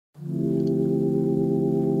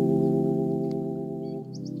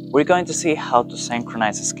We're going to see how to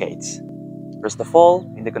synchronize skates. First of all,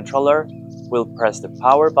 in the controller, we'll press the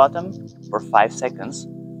power button for 5 seconds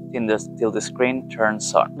till the screen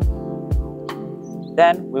turns on.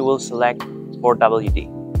 Then we will select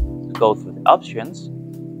 4WD. To go through the options,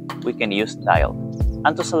 we can use dial.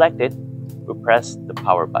 And to select it, we press the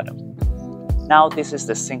power button. Now this is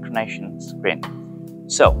the synchronization screen.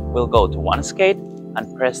 So we'll go to one skate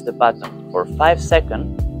and press the button for 5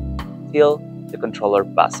 seconds till the controller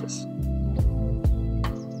buzzes.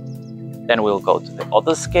 Then we'll go to the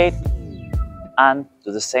other skate and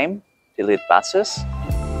do the same till it buzzes.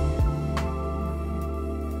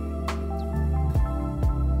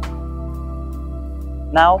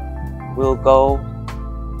 Now we'll go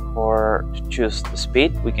to choose the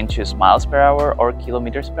speed. We can choose miles per hour or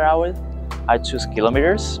kilometers per hour. I choose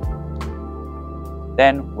kilometers.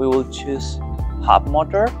 Then we will choose hub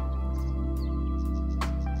motor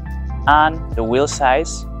and the wheel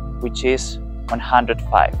size, which is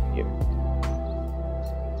 105 here.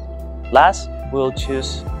 Last, we will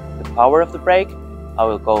choose the power of the brake. I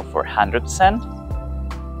will go for 100%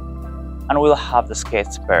 and we'll have the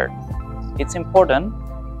skates paired. It's important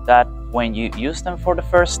that when you use them for the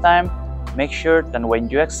first time, make sure that when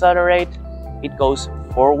you accelerate, it goes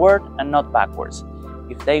forward and not backwards.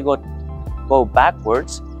 If they go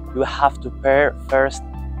backwards, you have to pair first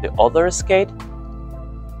the other skate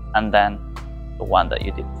and then the one that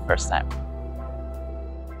you did the first time.